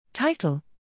Title: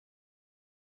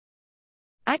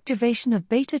 Activation of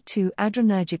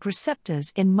β2-adrenergic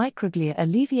receptors in microglia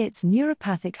alleviates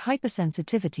neuropathic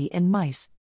hypersensitivity in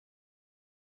mice.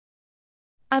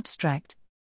 Abstract: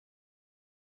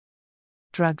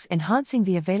 Drugs enhancing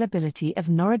the availability of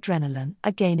noradrenaline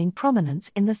are gaining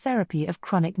prominence in the therapy of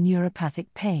chronic neuropathic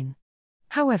pain.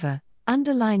 However,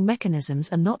 underlying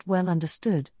mechanisms are not well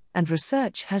understood, and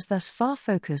research has thus far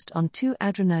focused on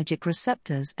 2-adrenergic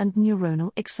receptors and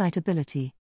neuronal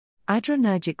excitability.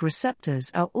 Adrenergic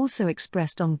receptors are also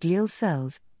expressed on glial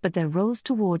cells, but their roles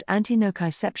toward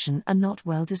antinociception are not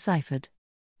well deciphered.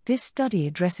 This study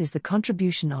addresses the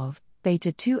contribution of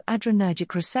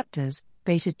β2-adrenergic receptors,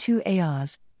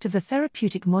 β2-ARs, to the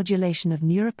therapeutic modulation of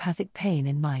neuropathic pain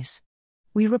in mice.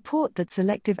 We report that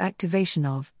selective activation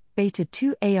of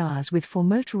β2-ARs with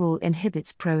formoterol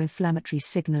inhibits pro-inflammatory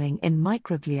signaling in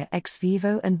microglia ex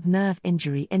vivo and nerve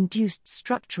injury-induced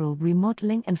structural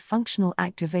remodeling and functional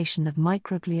activation of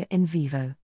microglia in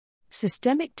vivo.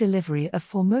 Systemic delivery of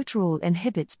formoterol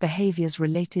inhibits behaviors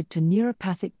related to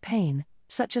neuropathic pain,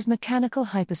 such as mechanical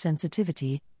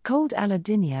hypersensitivity, cold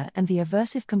allodynia and the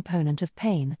aversive component of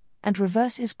pain, and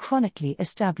reverses chronically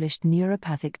established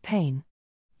neuropathic pain.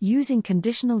 Using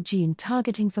conditional gene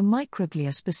targeting for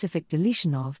microglia-specific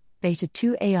deletion of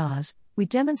β2-ARs, we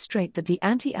demonstrate that the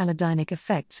anti-allodynic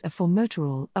effects of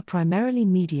formoterol are primarily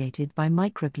mediated by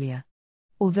microglia.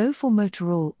 Although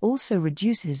formoterol also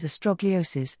reduces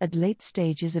astrogliosis at late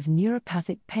stages of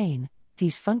neuropathic pain,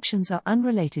 these functions are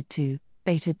unrelated to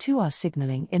β2-AR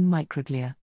signaling in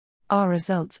microglia. Our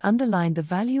results underline the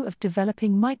value of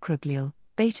developing microglial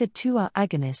β2-AR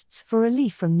agonists for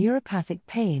relief from neuropathic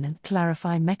pain and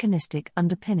clarify mechanistic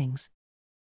underpinnings.